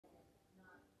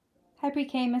Hi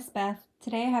Pre-K, Miss Beth.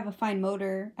 Today I have a fine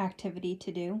motor activity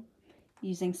to do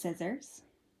using scissors,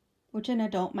 which an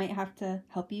adult might have to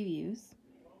help you use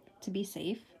to be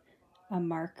safe, a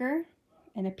marker,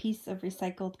 and a piece of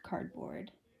recycled cardboard.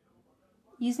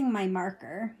 Using my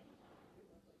marker,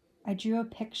 I drew a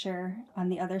picture on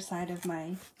the other side of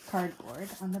my cardboard,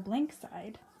 on the blank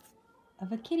side,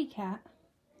 of a kitty cat.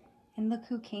 And look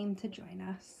who came to join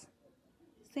us.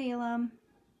 Salem.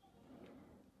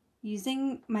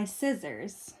 Using my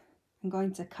scissors, I'm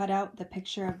going to cut out the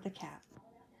picture of the cat.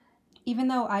 Even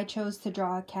though I chose to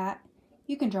draw a cat,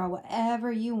 you can draw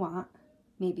whatever you want.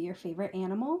 Maybe your favorite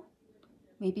animal,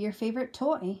 maybe your favorite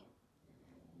toy.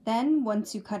 Then,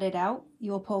 once you cut it out,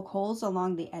 you will poke holes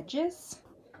along the edges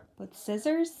with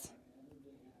scissors,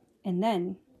 and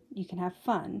then you can have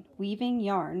fun weaving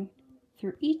yarn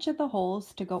through each of the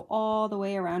holes to go all the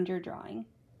way around your drawing.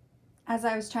 As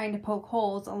I was trying to poke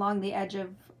holes along the edge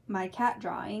of my cat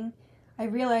drawing, I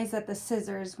realized that the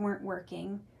scissors weren't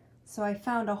working, so I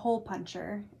found a hole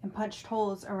puncher and punched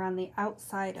holes around the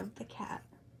outside of the cat.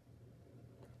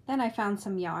 Then I found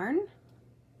some yarn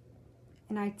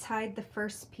and I tied the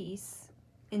first piece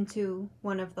into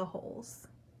one of the holes.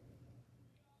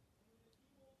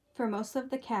 For most of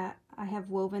the cat, I have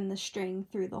woven the string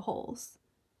through the holes.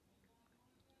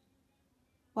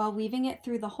 While weaving it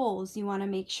through the holes, you want to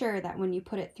make sure that when you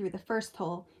put it through the first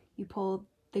hole, you pull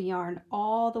the yarn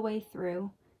all the way through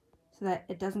so that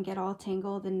it doesn't get all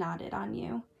tangled and knotted on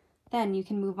you. Then you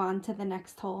can move on to the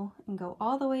next hole and go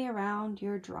all the way around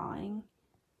your drawing.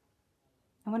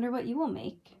 I wonder what you will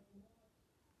make.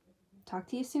 Talk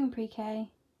to you soon, Pre-K.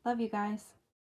 Love you guys.